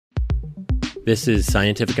This is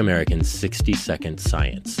Scientific American's 60-Second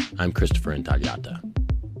Science. I'm Christopher Intagliata.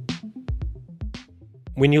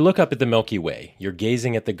 When you look up at the Milky Way, you're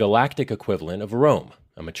gazing at the galactic equivalent of Rome,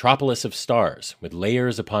 a metropolis of stars with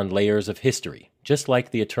layers upon layers of history, just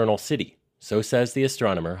like the Eternal City. So says the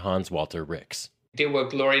astronomer Hans Walter Rix. There were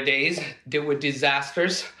glory days, there were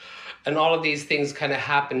disasters, and all of these things kind of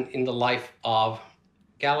happen in the life of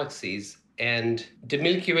galaxies. And the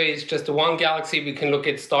Milky Way is just the one galaxy we can look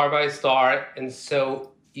at star by star, and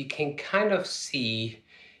so you can kind of see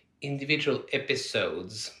individual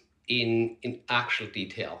episodes in actual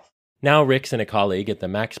detail. Now Rix and a colleague at the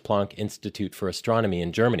Max Planck Institute for Astronomy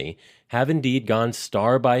in Germany have indeed gone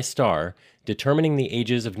star by star, determining the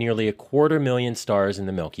ages of nearly 250,000 stars in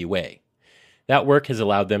the Milky Way. That work has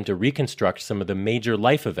allowed them to reconstruct some of the major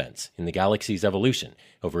life events in the galaxy's evolution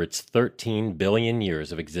over its 13 billion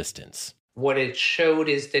years of existence. What it showed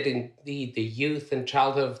is that indeed the youth and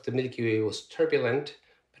childhood of the Milky Way was turbulent,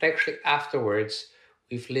 but actually afterwards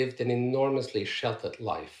we've lived an enormously sheltered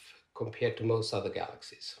life compared to most other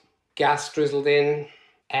galaxies. Gas drizzled in,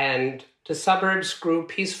 and the suburbs grew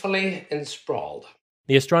peacefully and sprawled.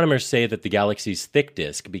 The astronomers say that the galaxy's thick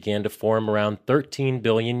disk began to form around 13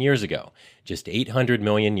 billion years ago, just 800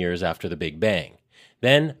 million years after the Big Bang.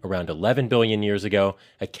 Then, around 11 billion years ago,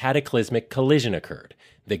 a cataclysmic collision occurred.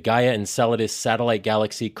 The Gaia Enceladus satellite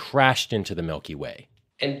galaxy crashed into the Milky Way.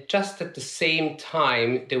 And just at the same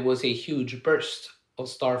time, there was a huge burst of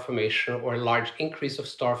star formation, or a large increase of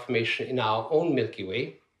star formation in our own Milky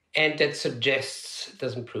Way. And that suggests,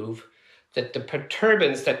 doesn't prove, that the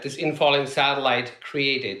perturbance that this infalling satellite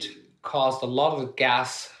created caused a lot of the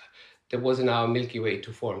gas that was in our Milky Way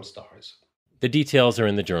to form stars. The details are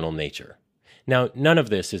in the journal Nature. Now, none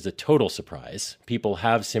of this is a total surprise. People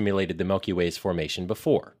have simulated the Milky Way's formation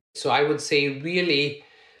before. So I would say really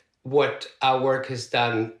what our work has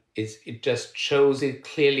done is it just shows it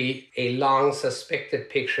clearly. A long suspected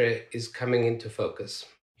picture is coming into focus.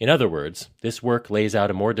 In other words, this work lays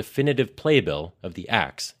out a more definitive playbill of the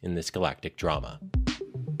acts in this galactic drama.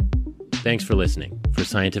 Thanks for listening. For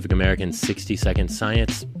Scientific American's 60-Second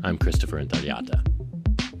Science, I'm Christopher Intagliata.